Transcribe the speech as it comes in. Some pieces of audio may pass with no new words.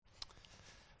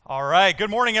All right, good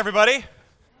morning, everybody.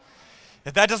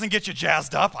 If that doesn't get you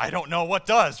jazzed up, I don't know what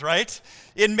does, right?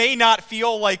 It may not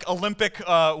feel like Olympic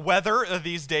weather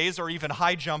these days or even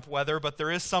high jump weather, but there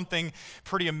is something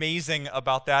pretty amazing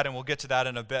about that, and we'll get to that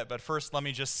in a bit. But first, let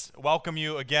me just welcome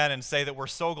you again and say that we're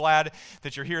so glad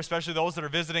that you're here, especially those that are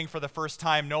visiting for the first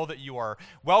time. Know that you are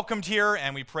welcomed here,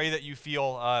 and we pray that you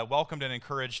feel welcomed and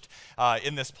encouraged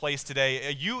in this place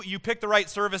today. You picked the right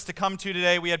service to come to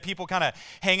today. We had people kind of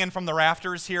hanging from the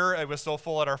rafters here. It was so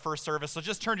full at our first service. So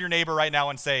just turn to your neighbor right now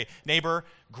and say, neighbor,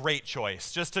 great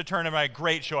choice. Just to turn to my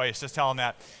great choice, just tell them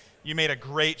that you made a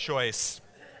great choice.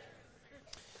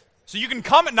 So you can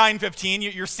come at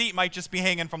 9:15, your seat might just be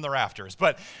hanging from the rafters,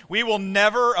 but we will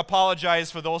never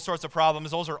apologize for those sorts of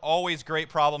problems. Those are always great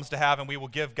problems to have, and we will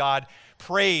give God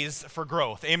praise for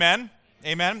growth. Amen?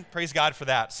 Amen. Praise God for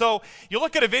that. So you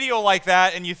look at a video like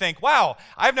that and you think, wow,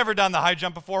 I've never done the high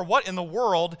jump before. What in the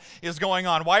world is going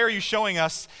on? Why are you showing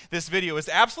us this video? It's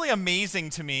absolutely amazing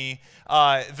to me,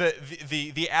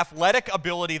 the athletic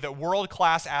ability that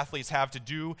world-class athletes have to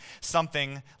do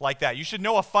something like that. You should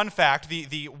know a fun fact.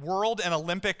 The world and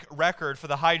Olympic record for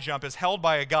the high jump is held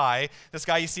by a guy, this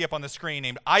guy you see up on the screen,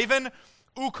 named Ivan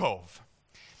Ukov.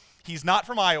 He's not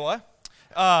from Iowa.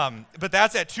 But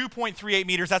that's at 2.38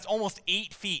 meters. That's almost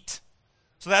 8 feet.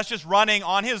 So that's just running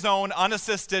on his own,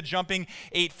 unassisted, jumping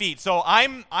 8 feet. So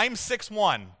I'm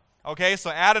 6'1", okay? So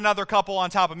add another couple on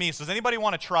top of me. So does anybody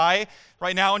want to try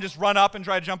right now and just run up and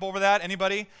try to jump over that?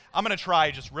 Anybody? I'm going to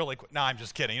try just really quick. No, I'm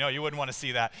just kidding. You wouldn't want to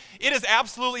see that. It is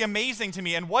absolutely amazing to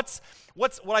me. And what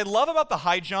I love about the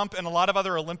high jump and a lot of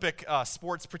other Olympic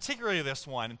sports, particularly this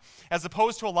one, as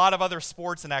opposed to a lot of other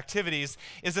sports and activities,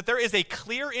 is that there is a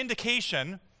clear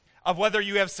indication of whether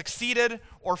you have succeeded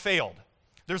or failed.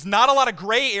 There's not a lot of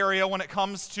gray area when it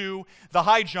comes to the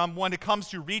high jump, when it comes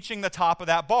to reaching the top of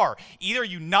that bar. Either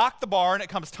you knock the bar and it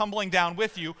comes tumbling down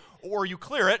with you, or you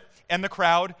clear it and the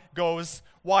crowd goes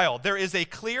wild. There is a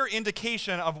clear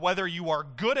indication of whether you are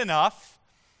good enough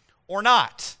or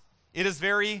not. It is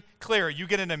very clear. You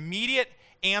get an immediate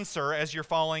answer as you're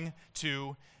falling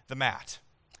to the mat.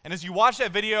 And as you watch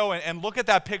that video and look at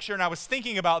that picture, and I was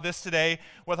thinking about this today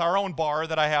with our own bar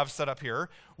that I have set up here,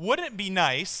 wouldn't it be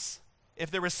nice if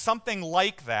there was something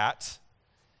like that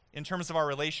in terms of our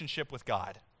relationship with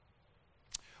God?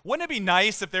 Wouldn't it be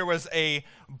nice if there was a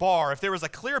bar, if there was a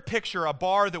clear picture, a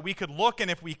bar that we could look, and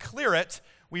if we clear it,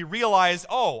 we realize,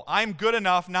 oh, I'm good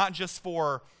enough not just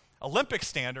for Olympic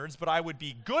standards, but I would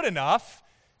be good enough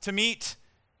to meet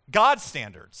God's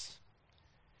standards.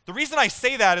 The reason I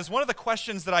say that is one of the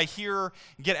questions that I hear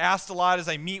get asked a lot as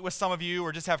I meet with some of you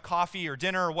or just have coffee or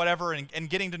dinner or whatever and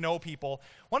getting to know people.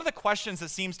 One of the questions that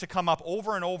seems to come up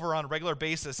over and over on a regular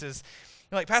basis is,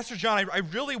 like, Pastor John, I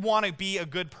really want to be a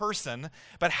good person,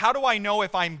 but how do I know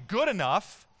if I'm good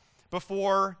enough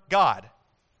before God?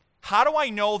 How do I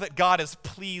know that God is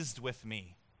pleased with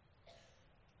me?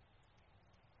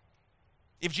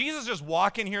 If Jesus just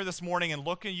walk in here this morning and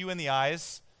look at you in the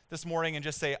eyes this morning and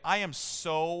just say, I am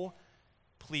so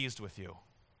pleased with you.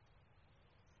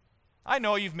 I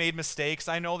know you've made mistakes.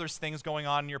 I know there's things going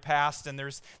on in your past and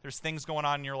there's things going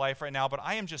on in your life right now, but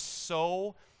I am just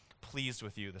so pleased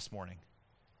with you this morning.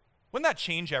 Wouldn't that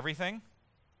change everything?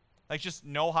 Like just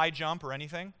no high jump or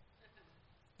anything?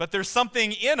 But there's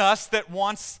something in us that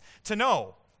wants to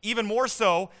know. Even more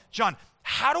so, John,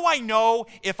 how do I know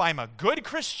if I'm a good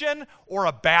Christian or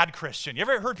a bad Christian? You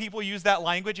ever heard people use that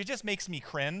language? It just makes me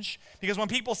cringe. Because when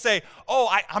people say, oh,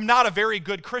 I'm not a very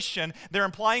good Christian, they're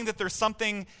implying that there's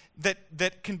something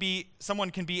that can be,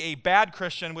 someone can be a bad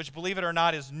Christian, which, believe it or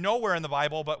not, is nowhere in the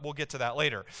Bible, but we'll get to that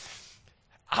later.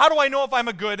 How do I know if I'm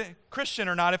a good Christian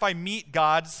or not, if I meet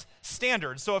God's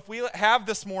standards? So if we have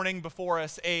this morning before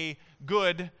us a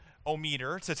good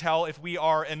o-meter to tell if we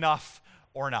are enough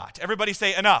or not. Everybody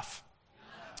say enough.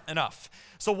 Enough.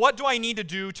 So what do I need to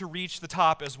do to reach the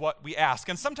top is what we ask.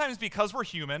 And sometimes because we're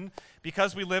human,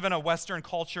 because we live in a Western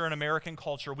culture, an American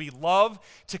culture, we love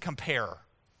to compare.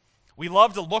 We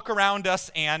love to look around us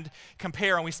and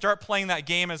compare, and we start playing that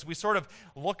game as we sort of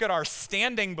look at our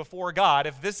standing before God.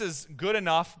 If this is good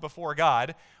enough before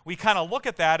God, we kind of look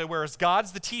at that, whereas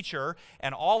God's the teacher,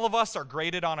 and all of us are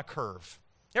graded on a curve.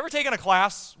 You ever taken a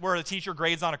class where the teacher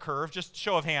grades on a curve? Just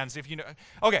show of hands if you know.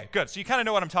 Okay, good. So you kind of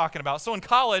know what I'm talking about. So in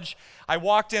college, I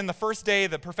walked in the first day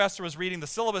the professor was reading the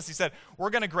syllabus. He said, we're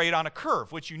going to grade on a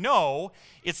curve, which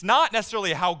it's not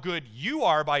necessarily how good you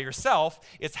are by yourself.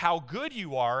 It's how good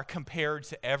you are compared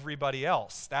to everybody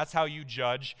else. That's how you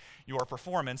judge your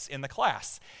performance in the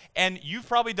class. And you've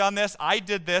probably done this. I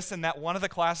did this in that one of the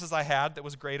classes I had that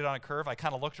was graded on a curve. I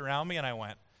kind of looked around me and I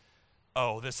went,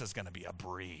 oh, this is going to be a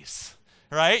breeze.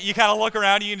 right? You kind of look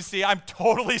around, you can see I'm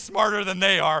totally smarter than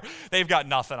they are. They've got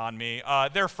nothing on me.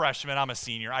 They're freshmen, I'm a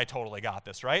senior. I totally got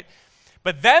this, right?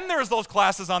 But then there's those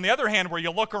classes on the other hand where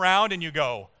you look around and you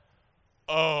go,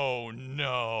 oh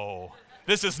no,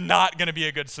 this is not going to be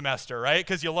a good semester, right?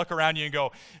 Because you look around you and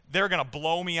go, they're going to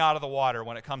blow me out of the water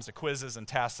when it comes to quizzes and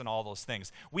tests and all those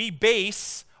things. We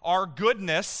base our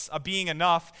goodness of being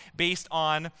enough based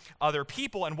on other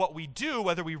people, and what we do,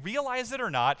 whether we realize it or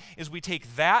not, is we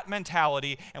take that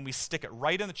mentality and we stick it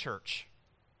right in the church.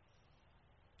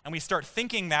 And we start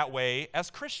thinking that way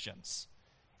as Christians.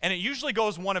 And it usually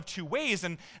goes one of two ways,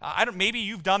 and maybe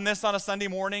you've done this on a Sunday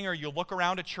morning, or you look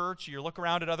around at church, or you look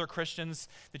around at other Christians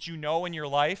that you know in your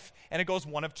life, and it goes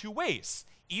one of two ways.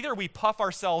 Either we puff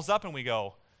ourselves up and we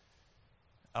go,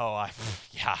 oh,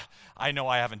 I know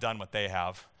I haven't done what they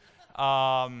have.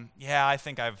 I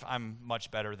think I'm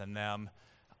much better than them.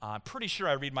 I'm pretty sure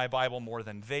I read my Bible more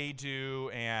than they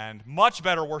do, and much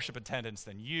better worship attendance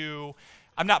than you.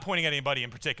 I'm not pointing at anybody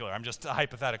in particular. I'm just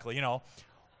hypothetically,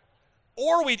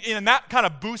 Or and that kind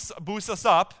of boosts us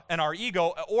up and our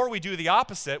ego, or we do the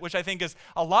opposite, which I think is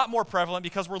a lot more prevalent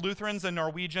because we're Lutherans and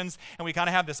Norwegians, and we kind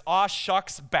of have this aw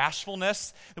shucks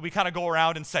bashfulness that we kind of go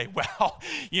around and say, well,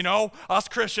 us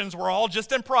Christians, we're all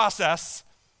just in process.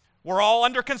 We're all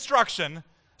under construction,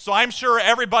 so I'm sure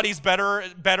everybody's better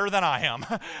than I am.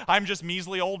 I'm just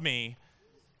measly old me.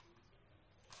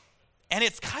 And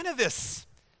it's kind of this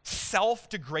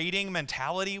self-degrading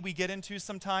mentality we get into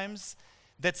sometimes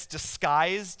that's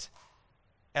disguised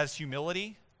as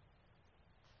humility,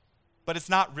 but it's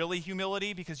not really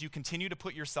humility because you continue to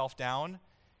put yourself down.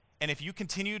 And if you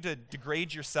continue to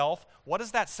degrade yourself, what does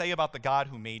that say about the God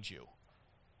who made you?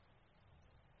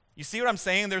 You see what I'm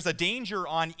saying? There's a danger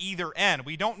on either end.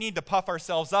 We don't need to puff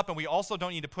ourselves up, and we also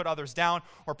don't need to put others down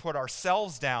or put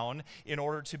ourselves down in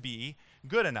order to be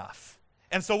good enough.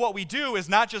 And so what we do is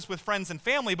not just with friends and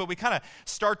family, but we kind of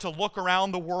start to look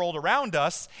around the world around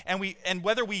us, and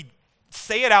whether we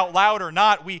say it out loud or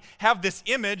not, we have this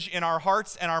image in our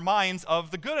hearts and our minds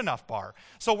of the good enough bar.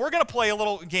 So we're going to play a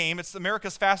little game. It's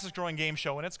America's fastest growing game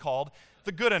show, and it's called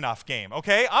the Good Enough Game,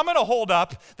 okay? I'm going to hold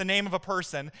up the name of a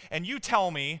person, and you tell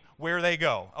me where they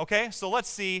go, okay? So let's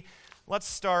see. Let's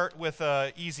start with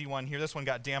an easy one here. This one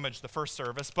got damaged the first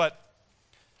service, but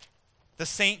the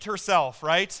saint herself,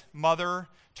 right? Mother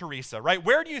Teresa, right?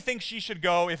 Where do you think she should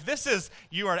go if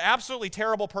you are an absolutely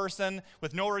terrible person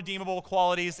with no redeemable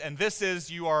qualities, and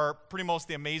you are pretty much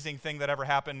the amazing thing that ever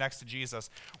happened next to Jesus?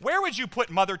 Where would you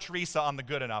put Mother Teresa on the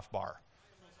good enough bar?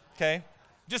 Okay?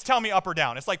 Just tell me up or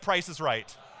down. It's like Price is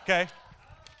Right. Okay?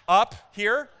 Up,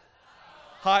 here?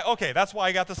 High. Okay, that's why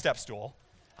I got the step stool.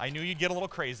 I knew you'd get a little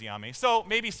crazy on me. So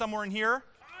maybe somewhere in here?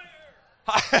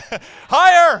 Higher!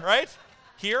 Higher, right?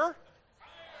 Here?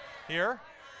 Here?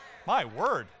 My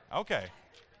word. Okay.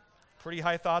 Pretty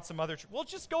high thoughts of Mother. We'll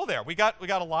just go there. We got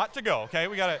a lot to go. Okay.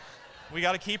 We got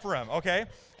to keep room. Okay.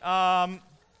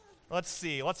 Let's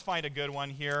see. Let's find a good one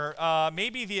here.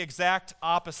 Maybe the exact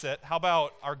opposite. How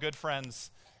about our good friends?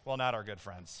 Well, not our good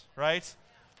friends, right?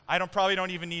 Probably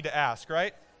don't even need to ask,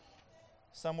 right?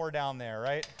 Somewhere down there,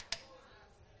 right?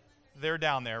 They're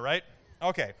down there, right?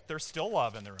 Okay. There's still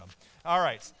love in the room. All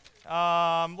right.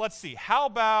 Let's see. How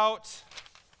about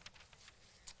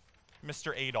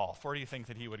Mr. Adolf? Where do you think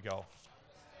that he would go?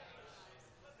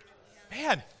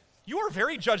 Man, you are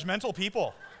very judgmental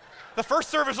people. The first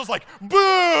service was like,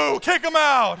 boo, kick him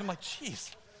out. I'm like, gee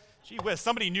whiz,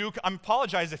 somebody new. I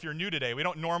apologize if you're new today. We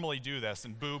don't normally do this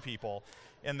and boo people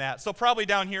in that. So probably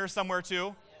down here somewhere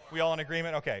too. We all in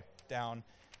agreement? Okay, down.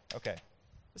 Okay,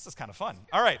 this is kind of fun.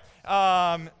 All right,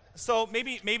 so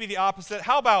maybe the opposite.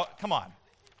 How about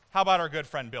our good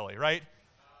friend Billy, right?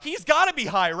 He's got to be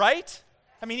high, right?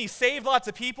 I mean, he saved lots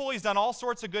of people. He's done all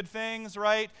sorts of good things,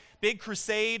 right? Big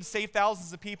crusade, saved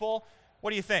thousands of people. What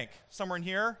do you think? Somewhere in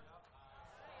here?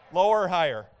 Lower or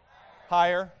higher?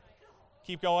 Higher.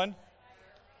 Keep going.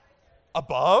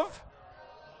 Above?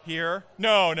 Here?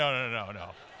 No.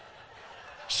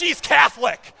 She's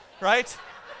Catholic, right?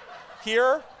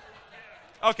 Here?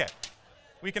 Okay.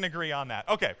 We can agree on that.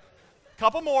 Okay.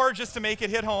 Couple more just to make it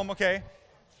hit home, okay?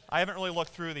 I haven't really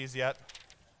looked through these yet.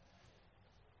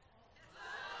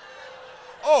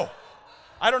 Oh,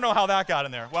 I don't know how that got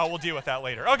in there. Well, we'll deal with that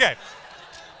later. Okay.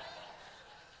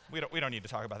 We don't need to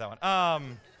talk about that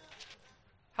one.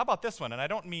 How about this one? And I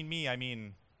don't mean me, I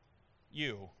mean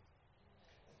you.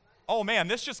 Oh man,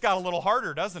 this just got a little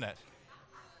harder, doesn't it?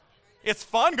 It's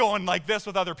fun going like this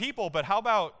with other people, but how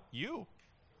about you?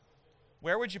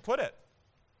 Where would you put it?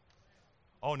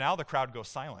 Oh, now the crowd goes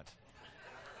silent.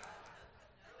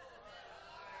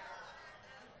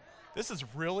 This is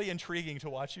really intriguing to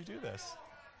watch you do this.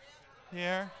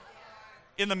 Here?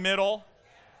 In the middle?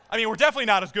 I mean, we're definitely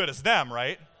not as good as them,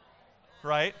 right?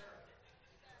 Right?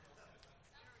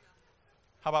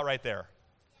 How about right there?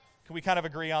 Can we kind of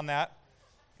agree on that?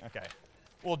 Okay.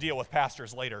 We'll deal with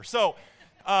pastors later. So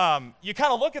you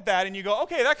kind of look at that and you go,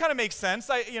 okay, that kind of makes sense.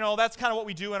 That's kind of what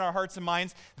we do in our hearts and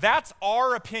minds. That's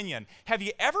our opinion. Have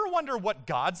you ever wondered what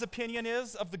God's opinion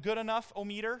is of the good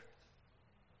enough-o-meter?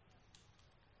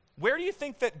 Where do you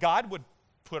think that God would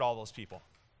put all those people?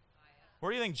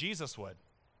 Where do you think Jesus would?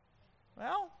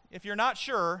 Well, if you're not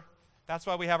sure, that's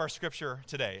why we have our scripture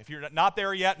today. If you're not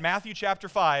there yet, Matthew chapter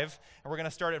 5, and we're going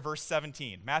to start at verse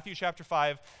 17. Matthew chapter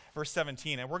 5, verse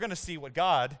 17, and we're going to see what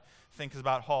God thinks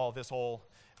about all this whole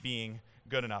being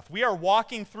good enough. We are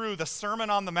walking through the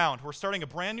Sermon on the Mount. We're starting a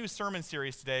brand new sermon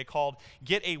series today called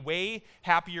Get a Way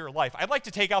Happier Life. I'd like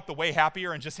to take out the Way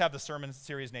Happier and just have the sermon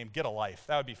series named Get a Life.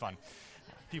 That would be fun.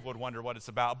 People would wonder what it's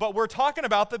about. But we're talking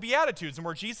about the Beatitudes and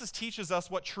where Jesus teaches us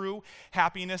what true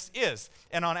happiness is.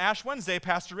 And on Ash Wednesday,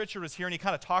 Pastor Richard was here and he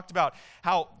kind of talked about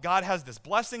how God has this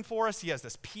blessing for us. He has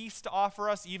this peace to offer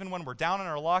us even when we're down on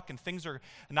our luck and things are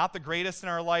not the greatest in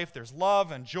our life. There's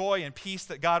love and joy and peace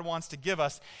that God wants to give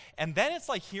us. And then it's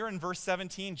like here in verse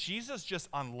 17, Jesus just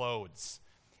unloads.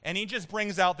 And he just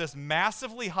brings out this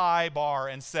massively high bar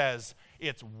and says,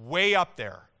 it's way up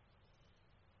there.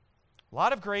 A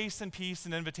lot of grace and peace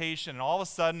and invitation, and all of a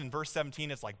sudden in verse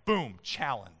 17, it's like, boom,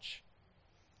 challenge.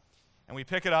 And we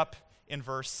pick it up in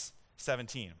verse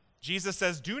 17. Jesus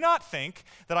says, do not think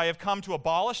that I have come to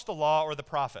abolish the law or the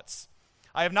prophets.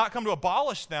 I have not come to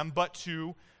abolish them, but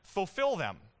to fulfill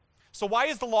them. So why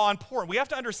is the law important? We have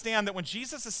to understand that when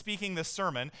Jesus is speaking this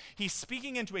sermon, he's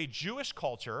speaking into a Jewish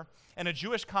culture and a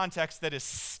Jewish context that is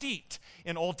steeped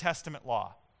in Old Testament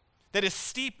law. That is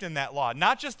steeped in that law,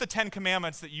 not just the 10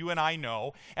 Commandments that you and I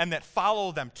know and that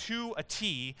follow them to a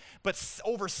T, but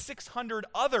over 600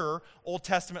 other Old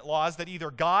Testament laws that either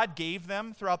God gave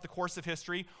them throughout the course of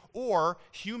history or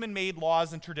human-made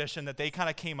laws and tradition that they kind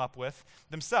of came up with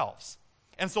themselves.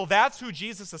 And so that's who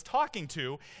Jesus is talking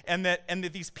to, and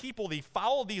that these people, they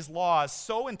follow these laws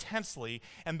so intensely,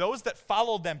 and those that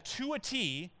followed them to a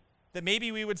T, that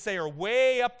maybe we would say are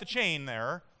way up the chain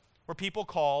there, were people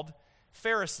called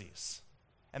Pharisees.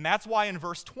 And that's why in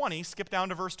verse 20, skip down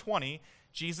to verse 20,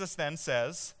 Jesus then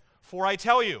says, for I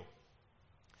tell you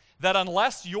that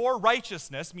unless your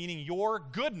righteousness, meaning your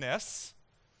goodness,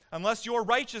 unless your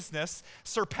righteousness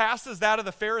surpasses that of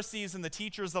the Pharisees and the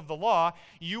teachers of the law,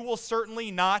 you will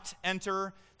certainly not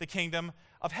enter the kingdom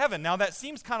of heaven. Now that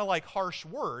seems kind of like harsh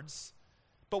words,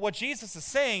 but what Jesus is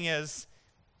saying is,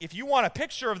 if you want a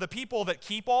picture of the people that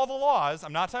keep all the laws,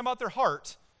 I'm not talking about their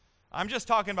heart, I'm just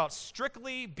talking about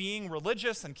strictly being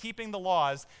religious and keeping the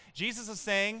laws. Jesus is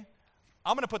saying,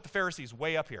 I'm going to put the Pharisees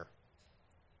way up here.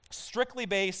 Strictly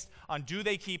based on do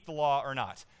they keep the law or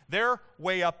not. They're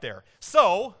way up there.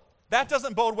 So that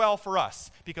doesn't bode well for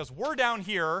us because we're down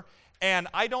here and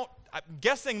I'm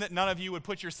guessing that none of you would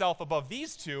put yourself above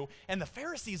these two, and the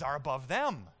Pharisees are above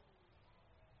them.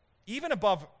 Even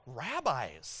above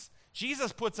rabbis.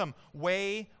 Jesus puts them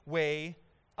way, way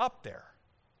up there.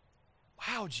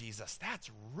 Wow, Jesus,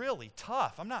 that's really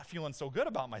tough. I'm not feeling so good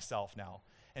about myself now.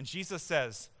 And Jesus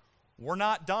says, we're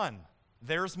not done.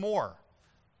 There's more.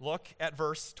 Look at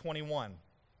verse 21.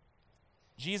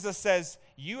 Jesus says,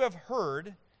 you have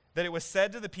heard that it was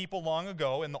said to the people long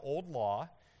ago in the old law,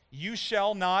 you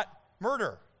shall not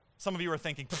murder. Some of you are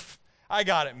thinking, I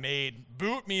got it made.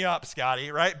 Boot me up, Scotty,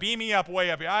 right? Beam me up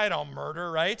way up here. I don't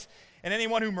murder, right? And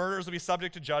anyone who murders will be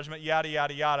subject to judgment, yada,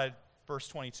 yada, yada. Verse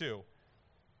 22.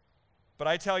 But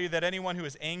I tell you that anyone who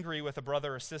is angry with a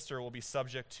brother or sister will be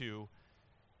subject to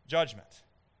judgment.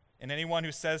 And anyone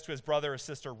who says to his brother or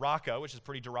sister, raka, which is a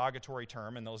pretty derogatory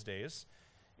term in those days,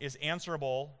 is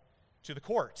answerable to the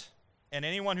court. And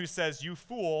anyone who says, you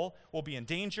fool, will be in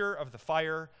danger of the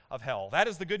fire of hell. That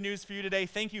is the good news for you today.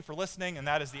 Thank you for listening, and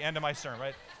that is the end of my sermon,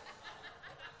 right?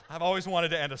 I've always wanted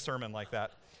to end a sermon like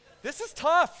that. This is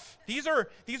tough. These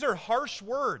are harsh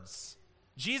words.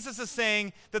 Jesus is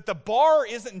saying that the bar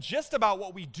isn't just about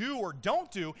what we do or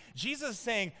don't do. Jesus is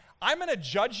saying, I'm going to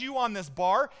judge you on this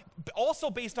bar, also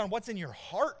based on what's in your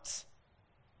heart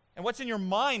and what's in your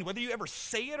mind, whether you ever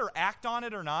say it or act on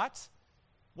it or not.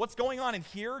 What's going on in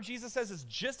here, Jesus says, is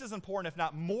just as important, if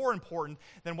not more important,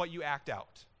 than what you act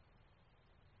out.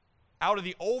 Out of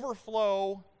the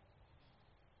overflow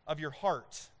of your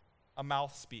heart, a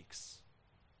mouth speaks,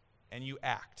 and you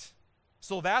act.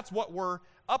 So that's what we're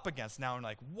up against now. And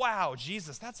like, wow,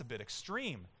 Jesus, that's a bit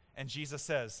extreme. And Jesus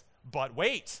says, but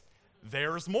wait,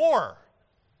 there's more.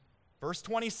 Verse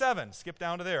 27, skip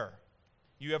down to there.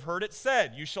 You have heard it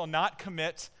said, you shall not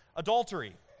commit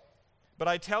adultery. But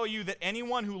I tell you that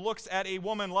anyone who looks at a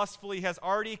woman lustfully has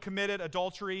already committed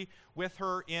adultery with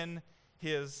her in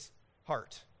his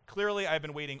heart. Clearly, I've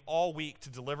been waiting all week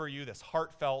to deliver you this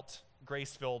heartfelt,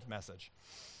 grace-filled message.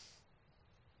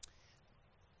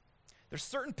 There's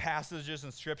certain passages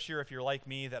in Scripture, if you're like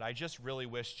me, that I just really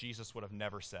wish Jesus would have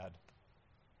never said.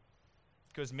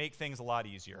 Because make things a lot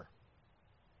easier.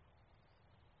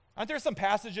 Aren't there some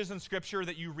passages in Scripture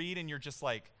that you read and you're just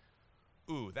like,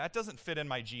 ooh, that doesn't fit in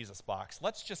my Jesus box.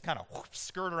 Let's just kind of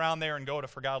skirt around there and go to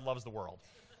For God Loves the World.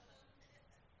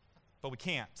 But we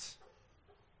can't.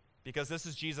 Because this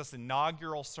is Jesus'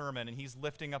 inaugural sermon, and he's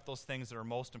lifting up those things that are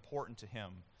most important to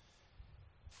him.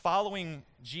 Following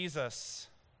Jesus,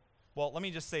 well, let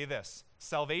me just say this.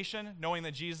 Salvation, knowing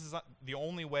that Jesus is the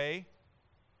only way,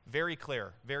 very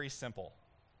clear, very simple.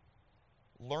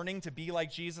 Learning to be like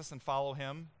Jesus and follow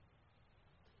him,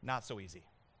 not so easy.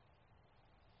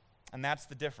 And that's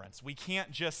the difference. We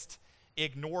can't just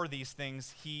ignore these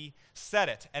things. He said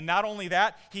it. And not only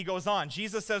that, he goes on.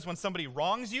 Jesus says when somebody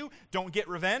wrongs you, don't get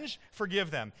revenge,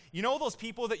 forgive them. You know those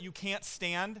people that you can't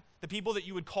stand? The people that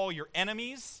you would call your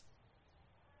enemies?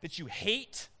 That you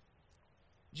hate?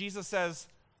 Jesus says,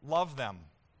 love them.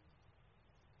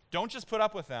 Don't just put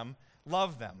up with them,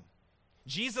 love them.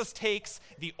 Jesus takes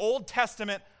the Old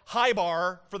Testament high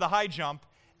bar for the high jump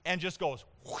and just goes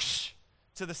whoosh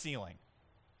to the ceiling.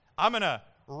 I'm going to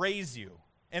raise you.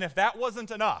 And if that wasn't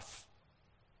enough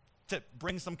to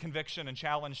bring some conviction and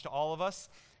challenge to all of us,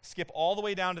 skip all the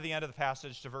way down to the end of the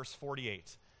passage to verse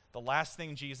 48. The last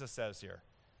thing Jesus says here.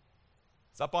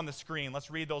 It's up on the screen.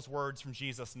 Let's read those words from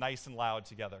Jesus nice and loud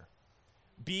together.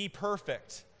 Be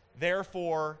perfect,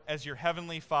 therefore, as your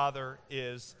heavenly Father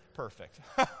is perfect.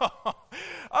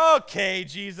 Okay,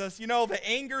 Jesus, the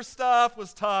anger stuff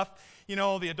was tough.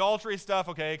 The adultery stuff,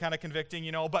 okay, kind of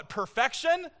convicting, but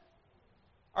perfection?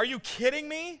 Are you kidding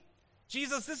me?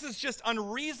 Jesus, this is just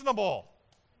unreasonable.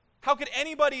 How could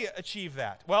anybody achieve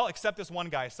that? Well, except this one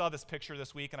guy. I saw this picture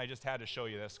this week, and I just had to show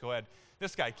you this. Go ahead.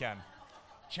 This guy can.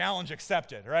 Challenge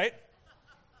accepted, right?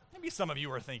 Maybe some of you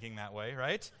are thinking that way,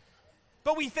 right?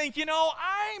 But we think,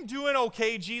 I'm doing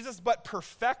okay, Jesus, but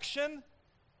perfection?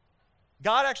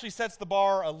 God actually sets the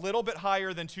bar a little bit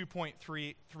higher than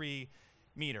 2.33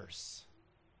 meters.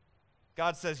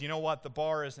 God says, you know what? The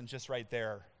bar isn't just right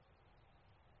there.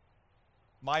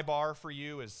 My bar for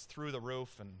you is through the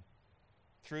roof and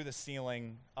through the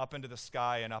ceiling, up into the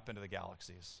sky and up into the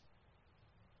galaxies.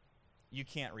 You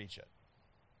can't reach it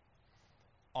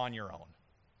on your own.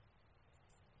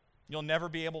 You'll never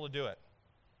be able to do it.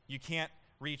 You can't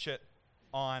reach it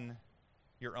on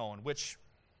your own, which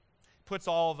puts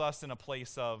all of us in a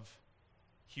place of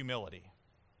humility.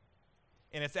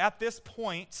 And it's at this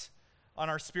point on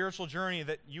our spiritual journey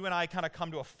that you and I kind of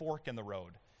come to a fork in the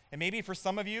road. And maybe for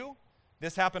some of you,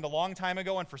 this happened a long time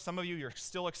ago, and for some of you, you're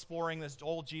still exploring this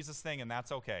old Jesus thing, and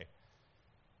that's okay.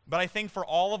 But I think for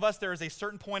all of us, there is a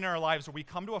certain point in our lives where we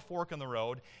come to a fork in the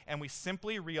road, and we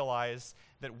simply realize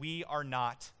that we are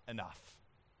not enough.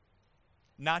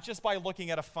 Not just by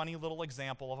looking at a funny little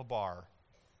example of a bar,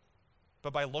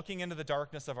 but by looking into the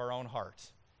darkness of our own heart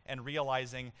and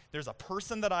realizing there's a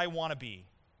person that I want to be.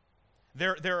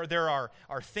 There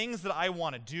are things that I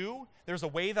want to do. There's a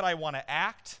way that I want to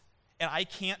act. And I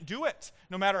can't do it.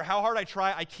 No matter how hard I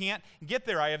try, I can't get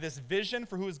there. I have this vision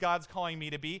for who God's calling me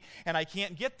to be, and I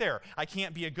can't get there. I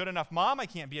can't be a good enough mom. I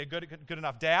can't be a good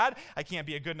enough dad. I can't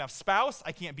be a good enough spouse.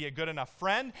 I can't be a good enough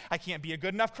friend. I can't be a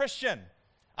good enough Christian.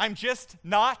 I'm just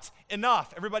not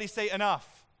enough. Everybody say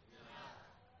enough.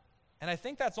 And I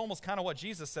think that's almost kind of what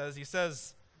Jesus says. He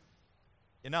says,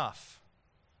 enough.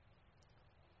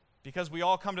 Because we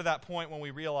all come to that point when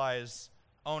we realize,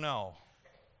 oh no,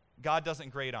 God doesn't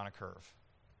grade on a curve.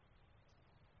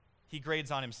 He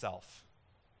grades on himself.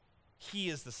 He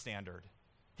is the standard.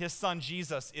 His son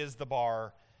Jesus is the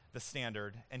bar, the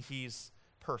standard, and he's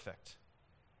perfect.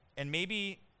 And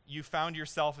maybe you found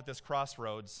yourself at this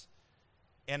crossroads,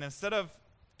 and instead of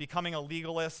becoming a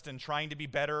legalist and trying to be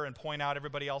better and point out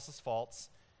everybody else's faults,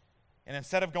 and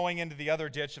instead of going into the other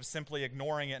ditch of simply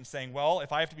ignoring it and saying, well,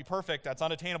 if I have to be perfect, that's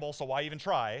unattainable, so why even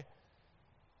try?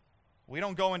 We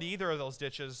don't go into either of those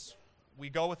ditches. We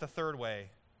go with the third way.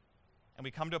 And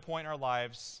we come to a point in our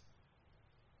lives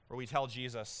where we tell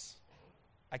Jesus,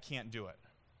 I can't do it.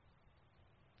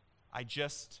 I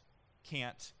just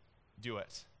can't do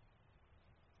it.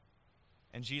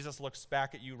 And Jesus looks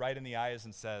back at you right in the eyes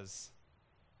and says,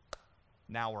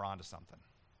 now we're on to something.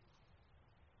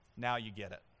 Now you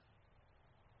get it.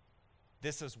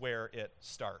 This is where it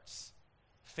starts.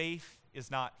 Faith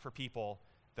is not for people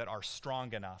that are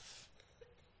strong enough.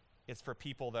 It's for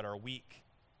people that are weak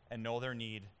and know their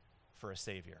need for a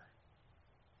Savior.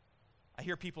 I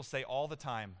hear people say all the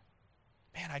time,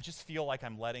 man, I just feel like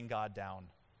I'm letting God down.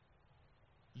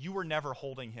 You were never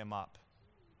holding him up.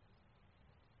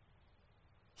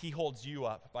 He holds you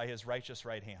up by his righteous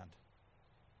right hand.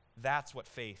 That's what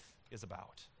faith is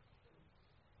about.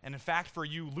 And in fact, for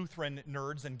you Lutheran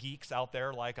nerds and geeks out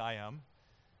there like I am,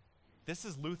 this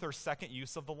is Luther's second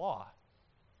use of the law.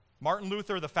 Martin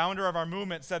Luther, the founder of our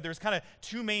movement, said there's kind of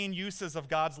two main uses of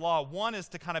God's law. One is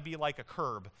to kind of be like a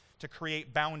curb, to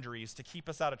create boundaries, to keep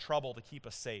us out of trouble, to keep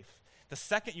us safe. The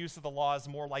second use of the law is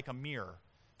more like a mirror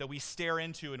that we stare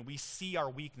into and we see our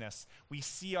weakness, we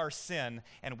see our sin,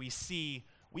 and we see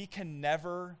we can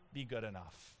never be good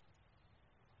enough.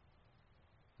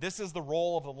 This is the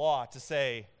role of the law, to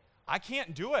say, I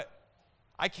can't do it.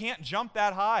 I can't jump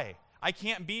that high. I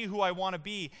can't be who I want to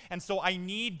be. And so I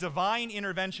need divine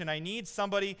intervention. I need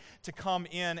somebody to come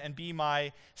in and be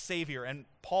my Savior. And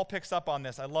Paul picks up on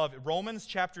this. I love it. Romans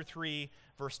chapter 3,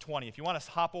 verse 20. If you want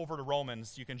to hop over to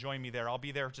Romans, you can join me there. I'll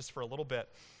be there just for a little bit.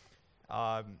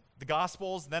 The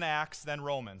Gospels, then Acts, then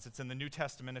Romans. It's in the New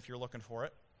Testament if you're looking for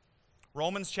it.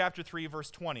 Romans chapter 3, verse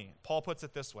 20. Paul puts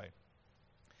it this way.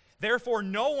 Therefore,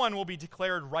 no one will be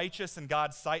declared righteous in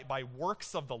God's sight by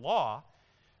works of the law.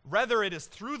 Rather, it is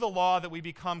through the law that we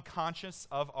become conscious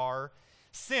of our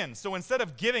sin. So instead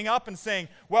of giving up and saying,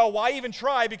 well, why even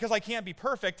try because I can't be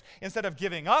perfect, instead of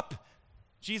giving up,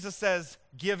 Jesus says,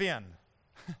 give in.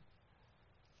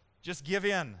 Just give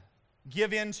in.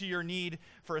 Give in to your need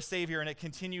for a Savior. And it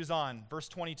continues on, verse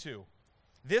 22.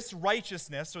 This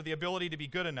righteousness, or the ability to be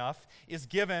good enough, is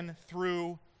given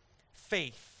through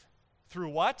faith. Through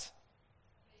what?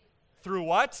 Through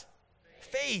what?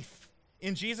 Faith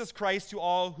in Jesus Christ to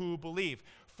all who believe.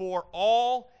 For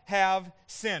all have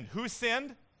sinned. Who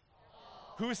sinned?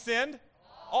 All. Who sinned?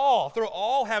 All. Through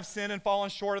all have sinned and fallen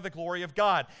short of the glory of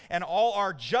God. And all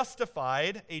are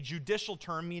justified, a judicial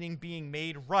term meaning being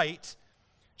made right,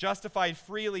 justified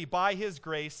freely by his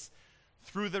grace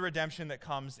through the redemption that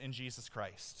comes in Jesus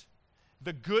Christ.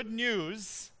 The good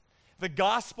news, the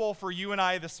gospel for you and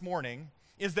I this morning,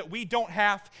 is that we don't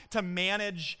have to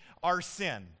manage our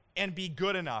sin and be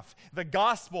good enough. The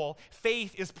gospel,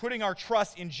 faith, is putting our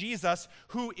trust in Jesus,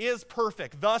 who is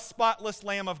perfect, the spotless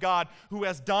Lamb of God, who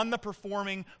has done the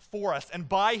performing for us. And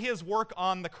by his work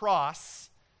on the cross,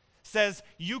 says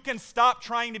you can stop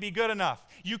trying to be good enough.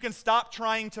 You can stop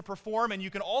trying to perform, and you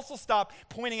can also stop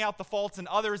pointing out the faults in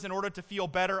others in order to feel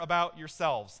better about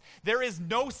yourselves. There is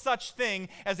no such thing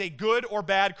as a good or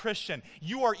bad Christian.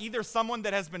 You are either someone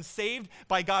that has been saved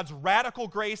by God's radical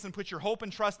grace and put your hope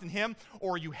and trust in him,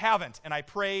 or you haven't, and I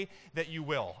pray that you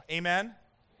will. Amen?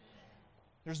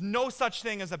 There's no such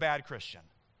thing as a bad Christian.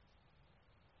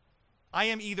 I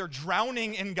am either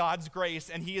drowning in God's grace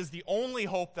and he is the only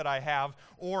hope that I have,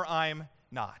 or I'm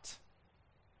not.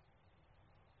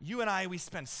 You and I, we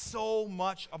spend so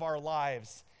much of our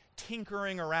lives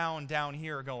tinkering around down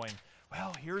here going,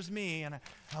 well, here's me, and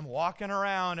I'm walking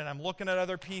around and I'm looking at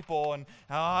other people, and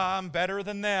I'm better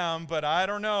than them, but I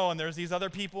don't know, and there's these other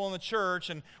people in the church,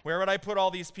 and where would I put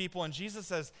all these people? And Jesus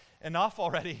says, enough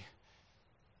already.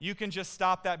 You can just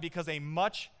stop that, because a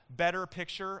much better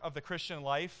picture of the Christian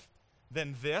life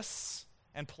than this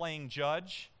and playing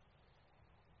judge,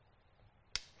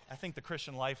 I think the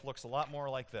Christian life looks a lot more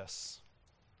like this.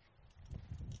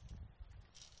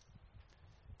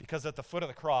 Because at the foot of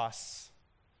the cross,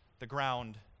 the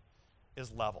ground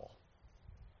is level.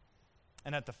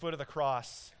 And at the foot of the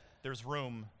cross, there's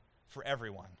room for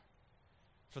everyone.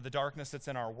 For the darkness that's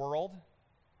in our world,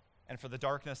 and for the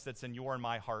darkness that's in your and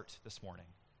my heart this morning.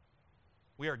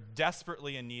 We are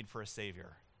desperately in need for a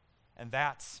Savior. And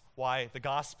that's why the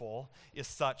gospel is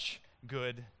such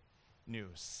good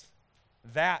news.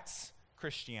 That's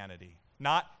Christianity,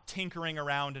 not tinkering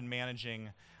around and managing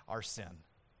our sin.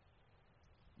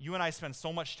 You and I spend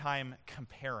so much time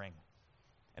comparing.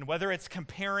 And whether it's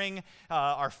comparing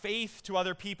our faith to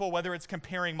other people, whether it's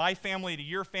comparing my family to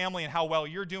your family and how well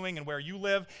you're doing and where you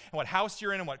live and what house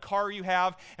you're in and what car you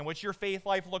have and what your faith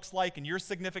life looks like and your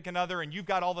significant other and you've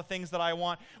got all the things that I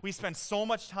want, we spend so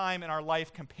much time in our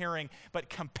life comparing, but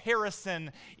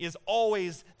comparison is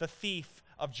always the thief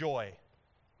of joy.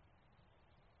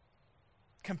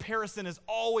 Comparison is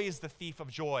always the thief of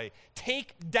joy.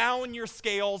 Take down your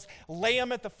scales, lay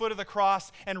them at the foot of the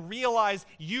cross, and realize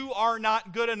you are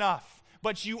not good enough,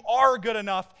 but you are good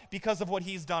enough because of what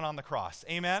he's done on the cross.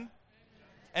 Amen? Amen.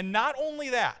 And not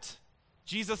only that,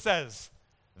 Jesus says,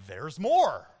 there's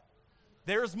more.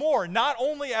 There's more. Not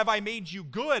only have I made you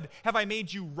good, have I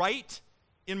made you right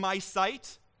in my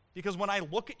sight, because when I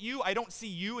look at you, I don't see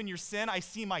you and your sin. I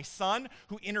see my Son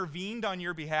who intervened on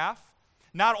your behalf.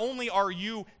 Not only are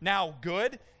you now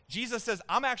good, Jesus says,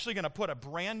 I'm actually going to put a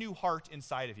brand new heart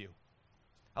inside of you.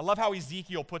 I love how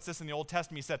Ezekiel puts this in the Old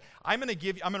Testament. He said, I'm going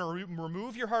to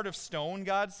remove your heart of stone,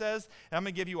 God says, and I'm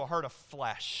going to give you a heart of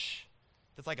flesh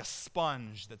that's like a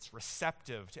sponge that's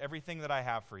receptive to everything that I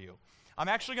have for you. I'm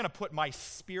actually going to put my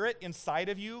spirit inside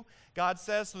of you, God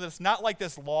says, so that it's not like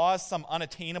this law is some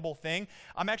unattainable thing.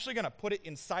 I'm actually going to put it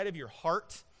inside of your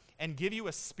heart and give you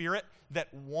a spirit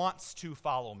that wants to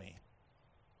follow me.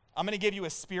 I'm going to give you a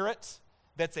spirit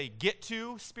that's a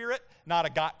get-to spirit, not a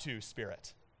got-to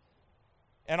spirit.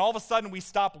 And all of a sudden, we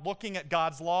stop looking at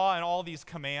God's law and all these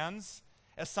commands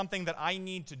as something that I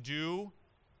need to do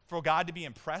for God to be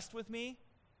impressed with me.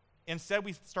 Instead,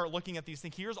 we start looking at these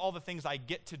things. Here's all the things I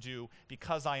get to do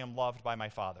because I am loved by my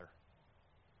Father.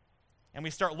 And we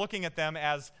start looking at them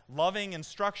as loving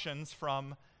instructions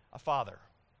from a father.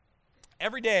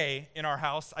 Every day in our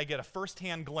house, I get a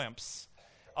firsthand glimpse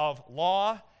of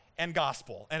law and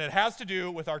gospel, and it has to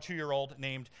do with our 2-year-old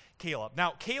named Caleb.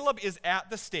 Now, Caleb is at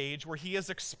the stage where he is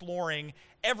exploring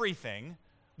everything,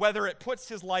 whether it puts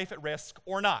his life at risk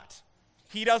or not.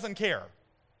 He doesn't care.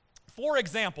 For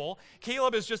example,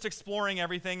 Caleb is just exploring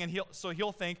everything, and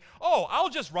he'll think, oh, I'll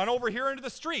just run over here into the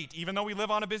street, even though we live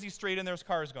on a busy street and there's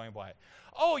cars going by.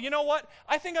 Oh, you know what?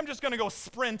 I think I'm just going to go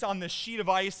sprint on this sheet of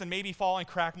ice and maybe fall and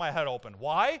crack my head open.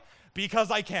 Why? Because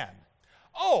I can.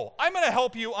 Oh, I'm going to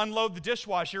help you unload the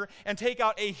dishwasher and take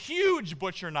out a huge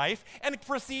butcher knife and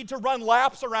proceed to run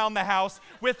laps around the house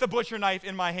with the butcher knife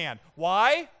in my hand.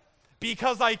 Why?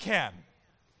 Because I can.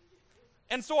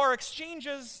 And so our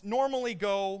exchanges normally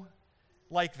go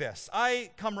like this.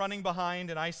 I come running behind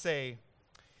and I say,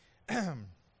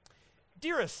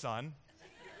 dearest son,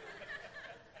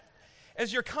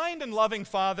 as your kind and loving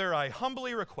father, I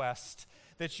humbly request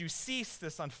that you cease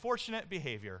this unfortunate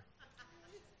behavior.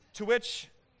 To which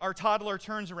our toddler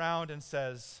turns around and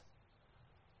says,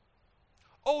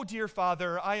 oh, dear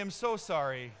Father, I am so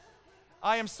sorry.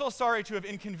 I am so sorry to have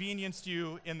inconvenienced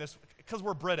you in this, because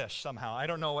we're British somehow. I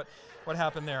don't know what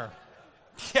happened there.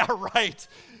 Yeah, right.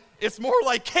 It's more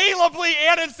like, Caleb Lee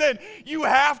Anderson, you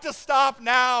have to stop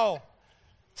now.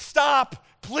 Stop,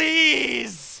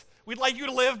 please. We'd like you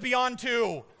to live beyond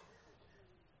 2.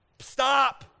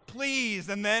 Stop. Please.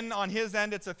 And then on his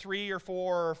end, it's a 3 or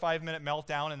 4 or 5 minute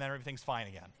meltdown, and then everything's fine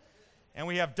again. And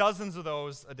we have dozens of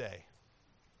those a day.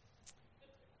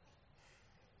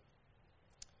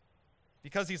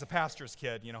 Because he's a pastor's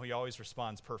kid, he always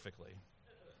responds perfectly.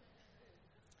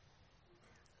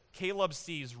 Caleb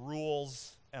sees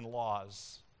rules and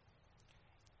laws.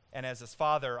 And as his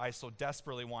father, I so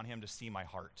desperately want him to see my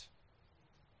heart.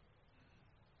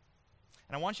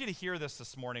 And I want you to hear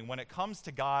this morning. When it comes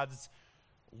to God's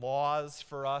laws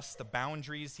for us, the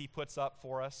boundaries he puts up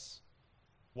for us,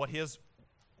 what his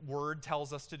word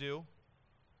tells us to do,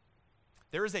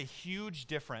 there is a huge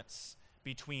difference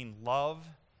between love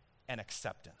and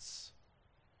acceptance.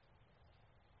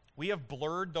 We have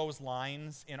blurred those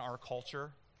lines in our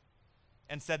culture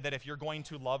and said that if you're going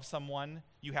to love someone,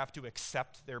 you have to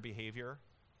accept their behavior.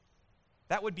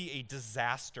 That would be a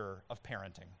disaster of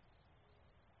parenting.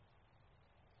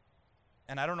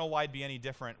 And I don't know why it'd be any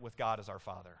different with God as our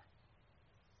Father.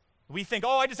 We think,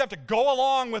 I just have to go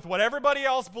along with what everybody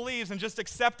else believes and just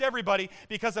accept everybody,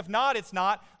 because if not, it's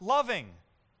not loving.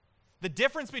 The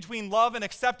difference between love and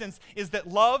acceptance is that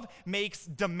love makes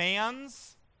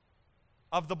demands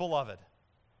of the beloved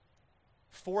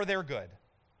for their good.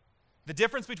 The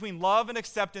difference between love and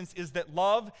acceptance is that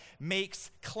love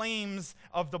makes claims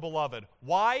of the beloved.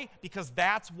 Why? Because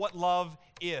that's what love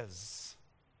is.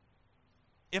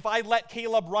 If I let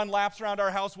Caleb run laps around our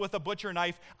house with a butcher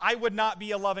knife, I would not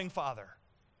be a loving father.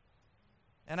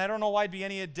 And I don't know why it'd be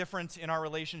any different in our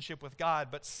relationship with God,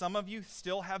 but some of you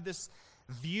still have this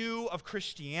view of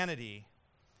Christianity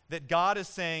that God is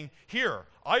saying, here,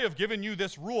 I have given you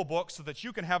this rule book so that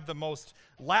you can have the most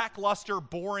lackluster,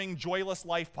 boring, joyless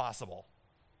life possible.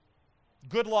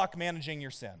 Good luck managing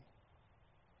your sin.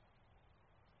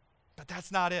 But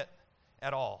that's not it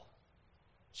at all.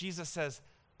 Jesus says,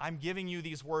 I'm giving you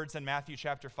these words in Matthew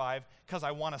chapter 5 because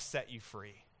I want to set you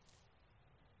free.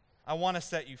 I want to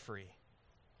set you free.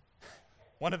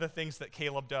 One of the things that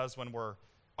Caleb does when we're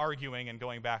arguing and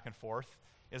going back and forth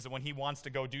is that when he wants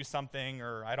to go do something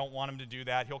or I don't want him to do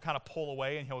that, he'll kind of pull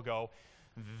away and he'll go,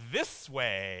 this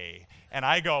way. And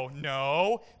I go,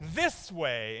 no, this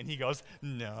way. And he goes,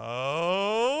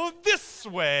 no, this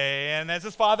way. And as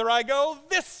his father, I go,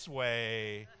 this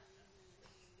way.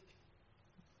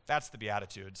 That's the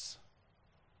Beatitudes.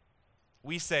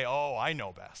 We say, I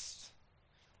know best.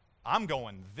 I'm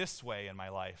going this way in my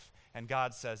life. And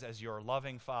God says, as your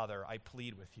loving Father, I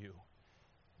plead with you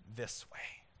this way.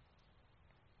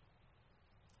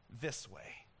 this way.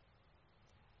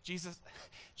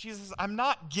 Jesus, I'm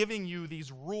not giving you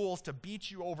these rules to beat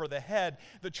you over the head.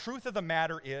 The truth of the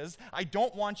matter is, I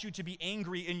don't want you to be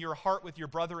angry in your heart with your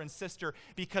brother and sister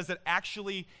because it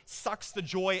actually sucks the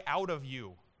joy out of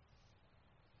you.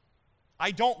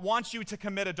 I don't want you to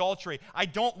commit adultery. I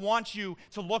don't want you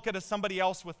to look at somebody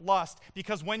else with lust,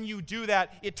 because when you do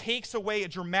that, it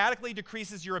dramatically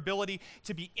decreases your ability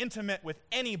to be intimate with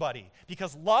anybody,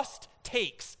 because lust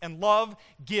takes and love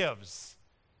gives.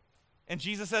 And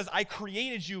Jesus says, I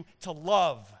created you to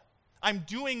love. I'm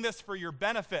doing this for your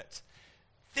benefit.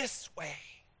 This way.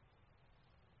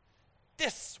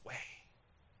 This way.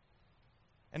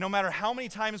 And no matter how many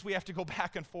times we have to go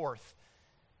back and forth,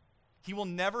 he will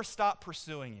never stop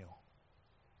pursuing you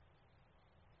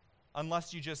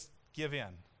unless you just give in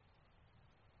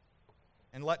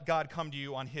and let God come to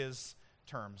you on his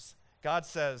terms. God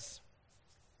says,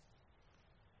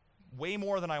 way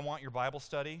more than I want your Bible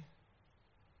study,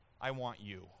 I want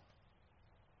you.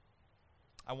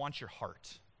 I want your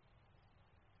heart.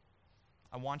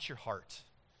 I want your heart.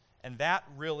 And that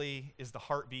really is the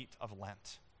heartbeat of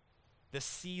Lent, this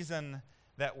season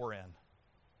that we're in.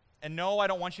 And no, I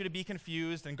don't want you to be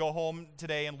confused and go home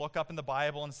today and look up in the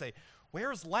Bible and say,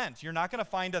 where's Lent? You're not going to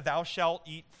find a thou shalt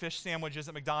eat fish sandwiches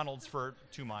at McDonald's for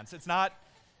 2 months. It's not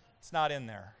in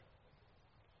there.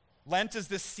 Lent is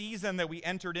this season that we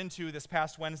entered into this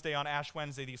past Wednesday on Ash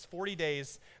Wednesday, these 40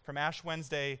 days from Ash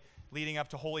Wednesday leading up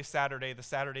to Holy Saturday, the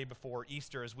Saturday before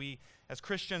Easter, as we, as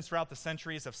Christians throughout the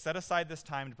centuries, have set aside this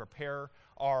time to prepare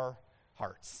our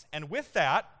hearts. And with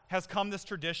that has come this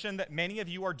tradition that many of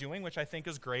you are doing, which I think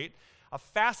is great, of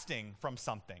fasting from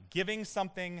something, giving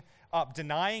something up,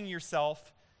 denying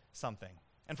yourself something.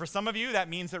 And for some of you, that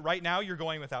means that right now you're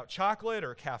going without chocolate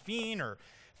or caffeine or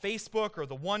Facebook, or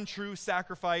the one true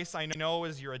sacrifice I know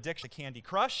is your addiction to Candy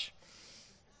Crush.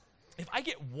 If I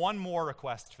get one more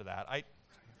request for that,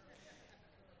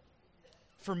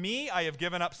 for me, I have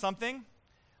given up something.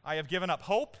 I have given up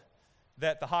hope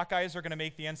that the Hawkeyes are going to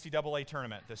make the NCAA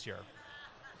tournament this year.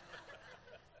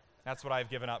 That's what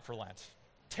I've given up for Lent.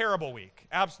 Terrible week,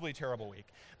 absolutely terrible week.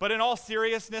 But in all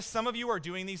seriousness, some of you are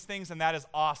doing these things, and that is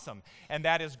awesome, and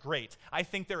that is great. I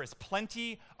think there is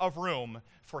plenty of room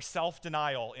for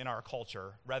self-denial in our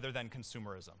culture rather than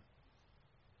consumerism.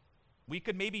 We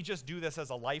could maybe just do this as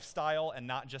a lifestyle and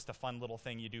not just a fun little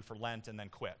thing you do for Lent and then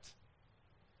quit.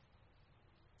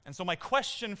 And so my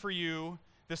question for you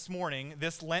this morning,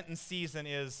 this Lenten season,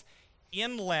 is,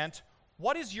 in Lent,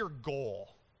 what is your goal?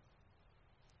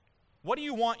 What do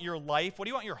you want your life, what do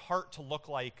you want your heart to look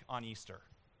like on Easter?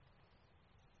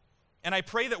 And I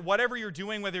pray that whatever you're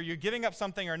doing, whether you're giving up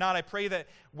something or not, I pray that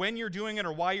when you're doing it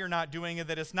or why you're not doing it,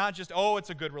 that it's not just, oh, it's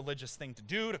a good religious thing to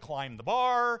do, to climb the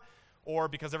bar, or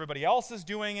because everybody else is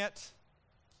doing it.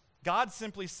 God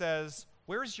simply says,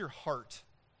 where's your heart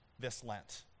this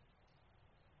Lent?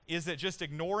 Is it just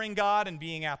ignoring God and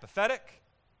being apathetic?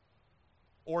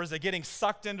 Or is it getting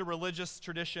sucked into religious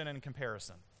tradition and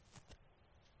comparison?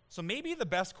 So maybe the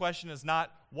best question is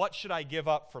not, what should I give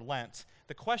up for Lent?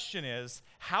 The question is,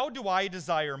 how do I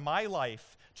desire my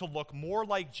life to look more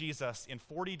like Jesus in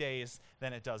 40 days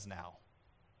than it does now?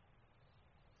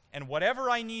 And whatever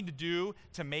I need to do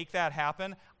to make that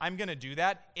happen, I'm going to do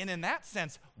that. And in that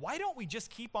sense, why don't we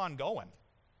just keep on going?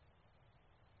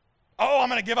 Oh, I'm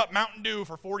going to give up Mountain Dew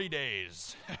for 40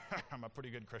 days. I'm a pretty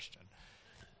good Christian.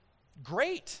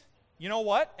 Great. You know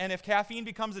what? And if caffeine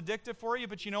becomes addictive for you,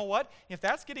 but you know what? If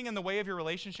that's getting in the way of your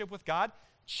relationship with God,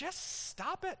 just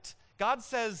stop it. God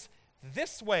says,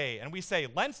 this way. And we say,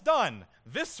 Lent's done,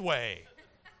 this way.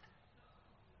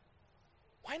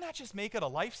 Why not just make it a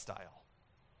lifestyle?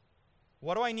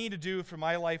 What do I need to do for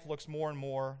my life looks more and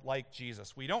more like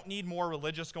Jesus? We don't need more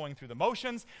religious going through the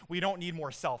motions. We don't need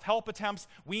more self-help attempts.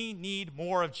 We need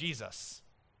more of Jesus.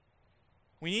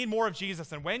 We need more of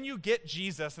Jesus. And when you get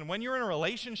Jesus and when you're in a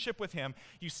relationship with him,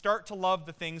 you start to love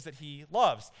the things that he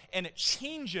loves. And it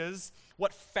changes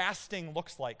what fasting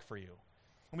looks like for you.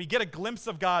 And we get a glimpse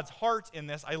of God's heart in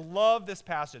this. I love this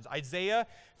passage, Isaiah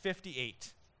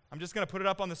 58. I'm just going to put it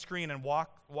up on the screen and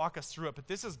walk us through it. But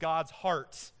this is God's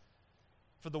heart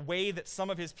for the way that some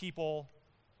of his people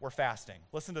were fasting.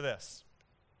 Listen to this.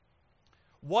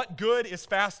 What good is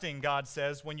fasting, God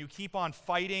says, when you keep on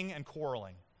fighting and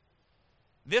quarreling?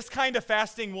 This kind of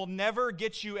fasting will never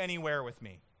get you anywhere with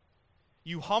me.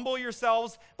 You humble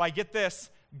yourselves by, get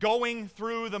this, going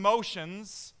through the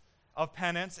motions of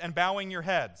penance and bowing your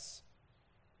heads.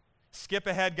 Skip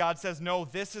ahead, God says, no,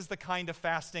 this is the kind of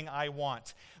fasting I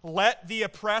want. Let the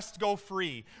oppressed go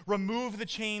free. Remove the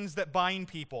chains that bind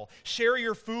people. Share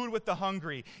your food with the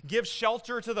hungry. Give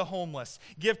shelter to the homeless.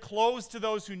 Give clothes to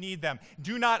those who need them.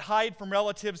 Do not hide from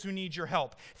relatives who need your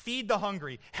help. Feed the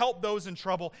hungry. Help those in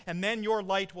trouble, and then your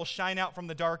light will shine out from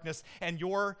the darkness, and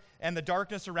the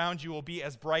darkness around you will be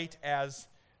as bright as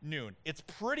noon. It's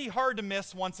pretty hard to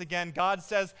miss. Once again, God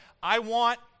says, I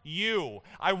want you.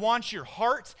 I want your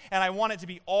heart, and I want it to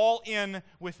be all in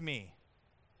with me.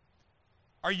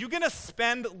 Are you going to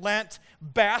spend Lent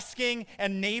basking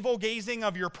and navel-gazing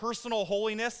of your personal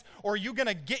holiness, or are you going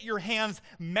to get your hands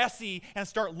messy and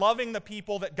start loving the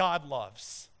people that God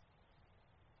loves?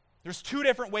 There's two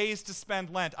different ways to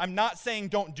spend Lent. I'm not saying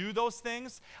don't do those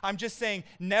things. I'm just saying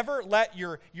never let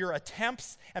your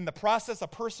attempts and the process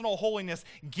of personal holiness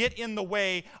get in the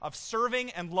way of serving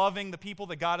and loving the people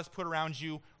that God has put around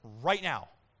you right now.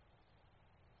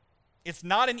 It's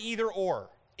not an either or.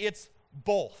 It's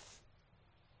both.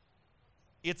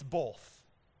 It's both.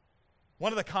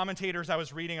 One of the commentators I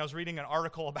was reading an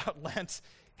article about Lent.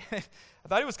 I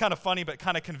thought it was kind of funny but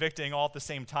kind of convicting all at the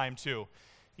same time too.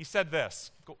 He said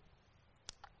this.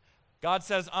 God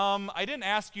says, I didn't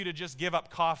ask you to just give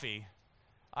up coffee.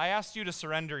 I asked you to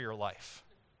surrender your life.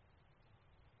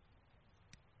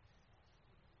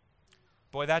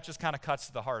 Boy, that just kind of cuts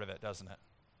to the heart of it, doesn't it?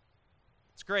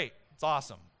 It's great. It's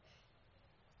awesome.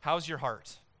 How's your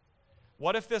heart?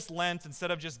 What if this Lent, instead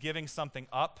of just giving something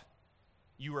up,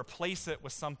 you replace it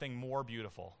with something more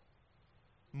beautiful,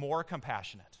 more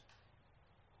compassionate?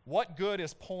 What good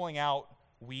is pulling out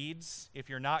weeds if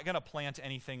you're not going to plant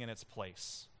anything in its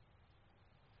place?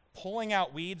 Pulling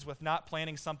out weeds with not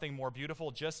planting something more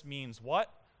beautiful just means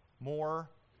what? More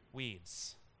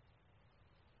weeds.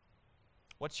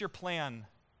 What's your plan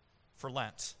for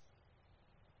Lent?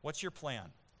 What's your plan?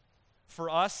 For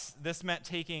us, this meant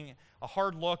taking a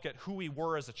hard look at who we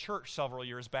were as a church several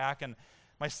years back, and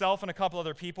myself and a couple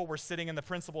other people were sitting in the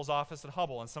principal's office at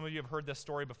Hubble, and some of you have heard this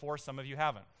story before, some of you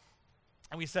haven't.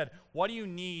 And we said, what do you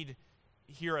need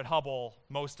here at Hubble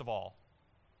most of all?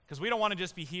 Because we don't want to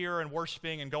just be here and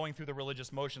worshiping and going through the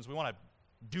religious motions. We want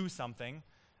to do something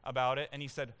about it. And he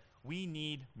said, we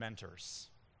need mentors.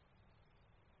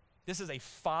 This is a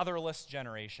fatherless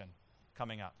generation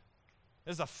coming up.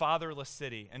 This is a fatherless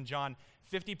city. And John,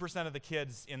 50% of the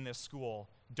kids in this school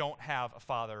don't have a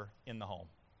father in the home.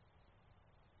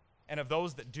 And of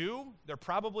those that do, they're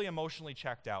probably emotionally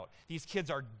checked out. These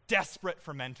kids are desperate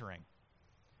for mentoring.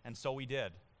 And so we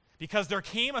did. Because there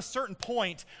came a certain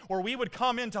point where we would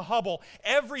come into Hubble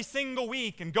every single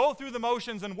week and go through the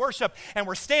motions and worship, and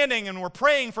we're standing and we're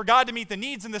praying for God to meet the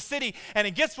needs in the city, and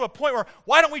it gets to a point where,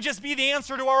 why don't we just be the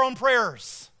answer to our own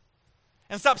prayers?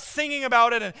 And stop singing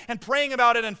about it and praying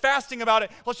about it and fasting about it.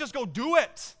 Let's just go do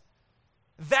it.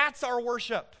 That's our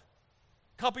worship.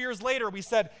 A couple years later, we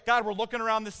said, God, we're looking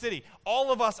around the city.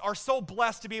 All of us are so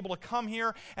blessed to be able to come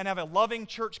here and have a loving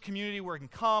church community where we can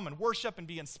come and worship and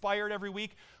be inspired every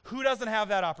week. Who doesn't have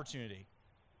that opportunity?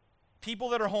 People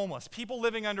that are homeless, people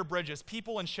living under bridges,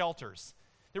 people in shelters.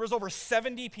 There was over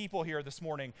 70 people here this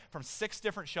morning from 6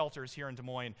 different shelters here in Des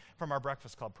Moines from our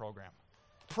Breakfast Club program.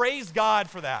 Praise God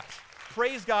for that.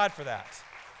 Praise God for that.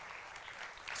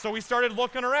 So we started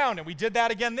looking around, and we did that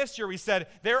again this year. We said,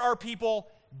 there are people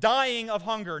dying of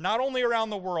hunger, not only around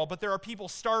the world, but there are people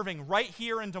starving right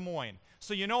here in Des Moines.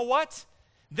 So you know what?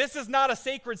 This is not a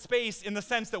sacred space in the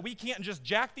sense that we can't just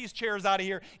jack these chairs out of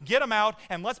here, get them out,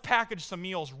 and let's package some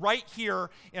meals right here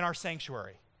in our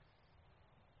sanctuary.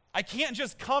 I can't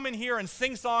just come in here and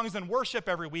sing songs and worship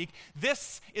every week.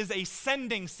 This is a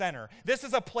sending center. This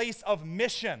is a place of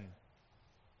mission.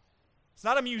 It's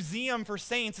not a museum for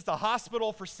saints. It's a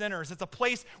hospital for sinners. It's a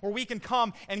place where we can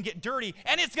come and get dirty,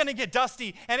 and it's going to get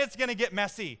dusty, and it's going to get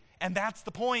messy. And that's the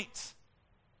point.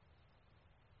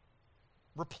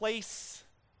 Replace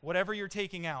whatever you're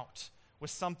taking out with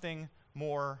something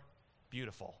more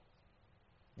beautiful.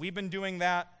 We've been doing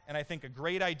that, and I think a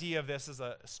great idea of this is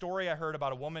a story I heard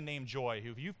about a woman named Joy,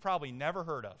 who you've probably never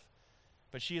heard of,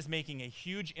 but she is making a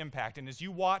huge impact. And as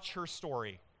you watch her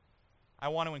story, I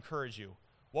want to encourage you.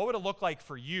 What would it look like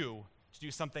for you to do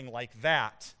something like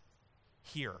that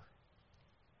here?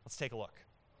 Let's take a look.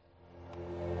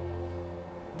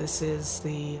 This is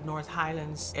the North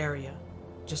Highlands area,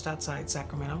 just outside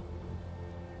Sacramento.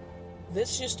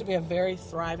 This used to be a very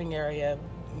thriving area,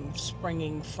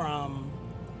 springing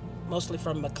mostly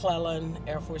from McClellan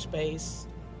Air Force Base.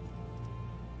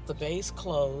 The base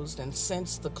closed, and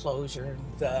since the closure,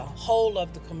 the whole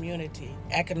of the community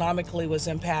economically was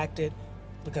impacted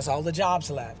because all the jobs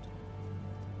left.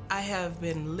 I have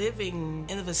been living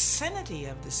in the vicinity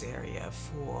of this area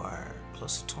for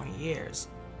close to 20 years.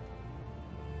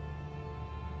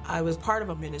 I was part of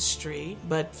a ministry,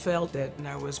 but felt that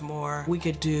there was more we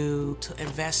could do to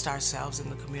invest ourselves in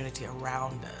the community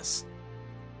around us.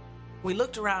 We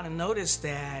looked around and noticed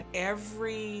that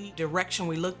every direction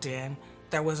we looked in,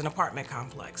 there was an apartment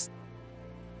complex.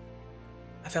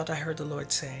 I felt I heard the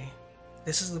Lord say,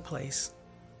 this is the place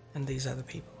and these are the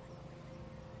people.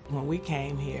 When we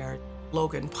came here,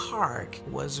 Logan Park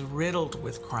was riddled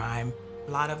with crime,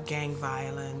 a lot of gang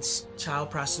violence, child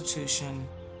prostitution.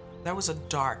 There was a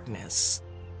darkness,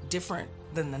 different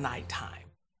than the nighttime.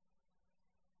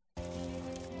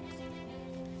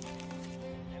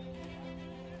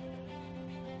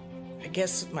 I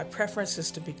guess my preference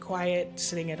is to be quiet,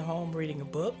 sitting at home, reading a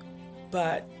book,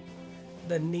 but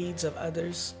the needs of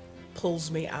others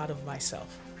pulls me out of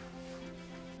myself.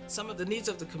 Some of the needs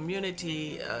of the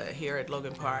community here at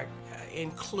Logan Park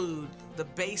include the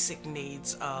basic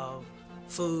needs of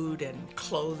food and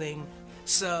clothing.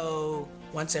 So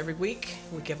once every week,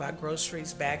 we give out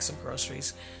groceries, bags of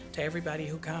groceries, to everybody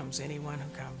who comes, anyone who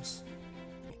comes.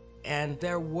 And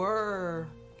there were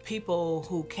people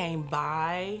who came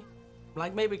by,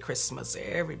 like maybe Christmas,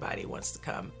 everybody wants to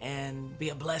come and be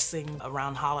a blessing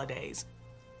around holidays.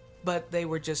 But they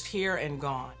were just here and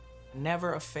gone.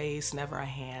 Never a face, never a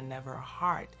hand, never a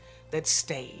heart that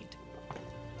stayed.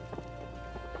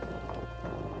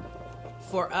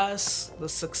 For us, the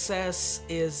success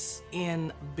is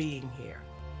in being here.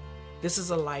 This is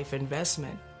a life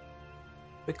investment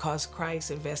because Christ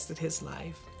invested his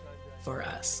life for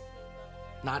us.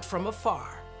 Not from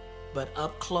afar, but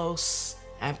up close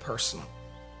and personal.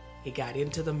 He got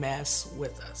into the mess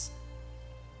with us.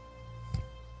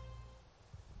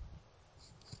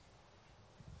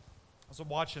 I was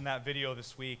watching that video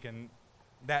this week, and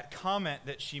that comment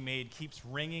that she made keeps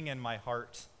ringing in my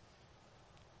heart.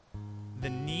 The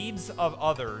needs of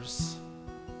others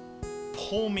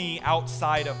pull me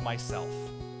outside of myself.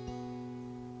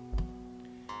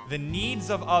 The needs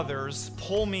of others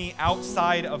pull me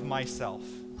outside of myself.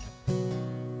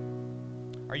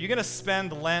 Are you going to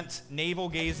spend Lent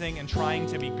navel-gazing and trying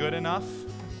to be good enough?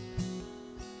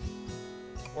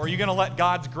 Or are you going to let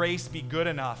God's grace be good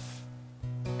enough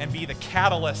and be the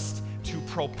catalyst to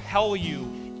propel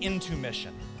you into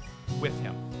mission with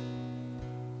him?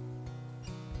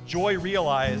 Joy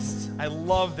realized, I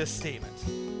love this statement.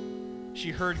 She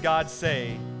heard God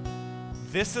say,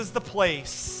 this is the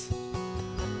place,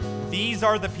 these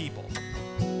are the people.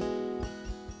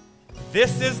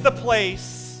 This is the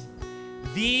place,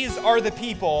 these are the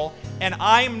people, and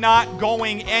I'm not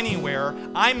going anywhere.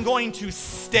 I'm going to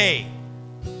stay.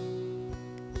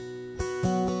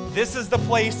 This is the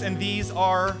place, and these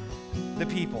are the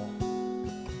people.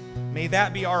 May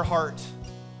that be our heart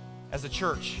as a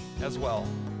church as well.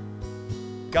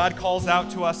 God calls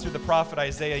out to us through the prophet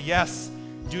Isaiah, yes,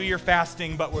 do your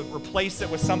fasting, but replace it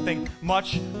with something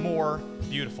much more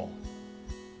beautiful.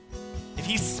 If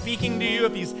he's speaking to you,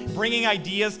 if he's bringing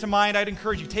ideas to mind, I'd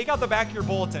encourage you, take out the back of your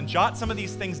bulletin, jot some of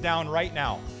these things down right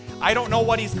now. I don't know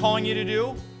what he's calling you to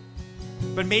do,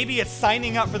 but maybe it's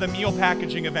signing up for the meal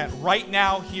packaging event right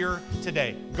now, here,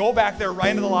 today. Go back there right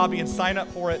into the lobby and sign up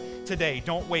for it today.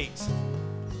 Don't wait.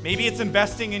 Maybe it's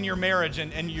investing in your marriage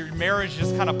and your marriage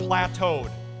is kind of plateaued.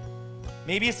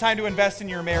 Maybe it's time to invest in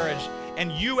your marriage,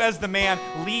 and you as the man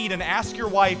lead and ask your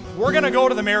wife, we're going to go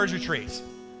to the marriage retreat.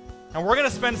 And we're going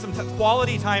to spend some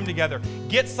quality time together.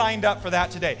 Get signed up for that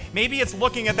today. Maybe it's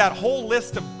looking at that whole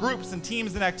list of groups and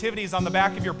teams and activities on the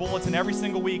back of your bulletin every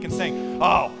single week and saying,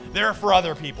 oh, they're for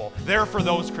other people. They're for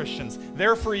those Christians.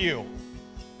 They're for you.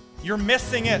 You're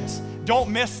missing it. Don't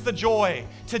miss the joy.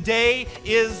 Today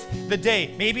is the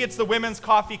day. Maybe it's the Women's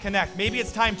Coffee Connect. Maybe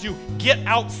it's time to get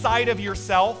outside of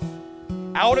yourself,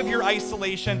 out of your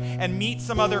isolation, and meet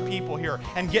some other people here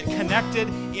and get connected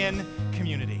in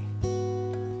community.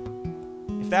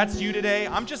 If that's you today,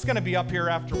 I'm just going to be up here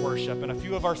after worship, and a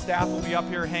few of our staff will be up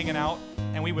here hanging out,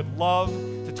 and we would love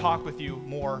to talk with you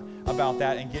more about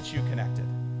that and get you connected.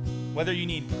 Whether you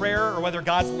need prayer or whether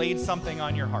God's laid something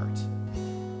on your heart.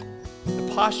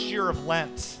 The posture of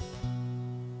Lent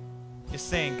is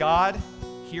saying, God,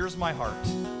 here's my heart.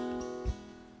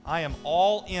 I am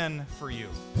all in for you.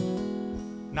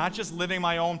 Not just living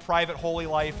my own private holy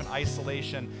life in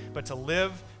isolation, but to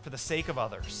live for the sake of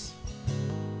others.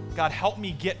 God, help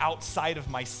me get outside of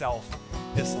myself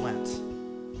this Lent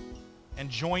and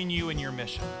join you in your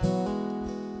mission.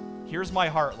 Here's my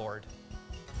heart, Lord.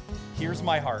 Here's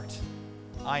my heart.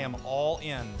 I am all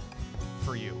in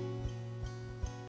for you.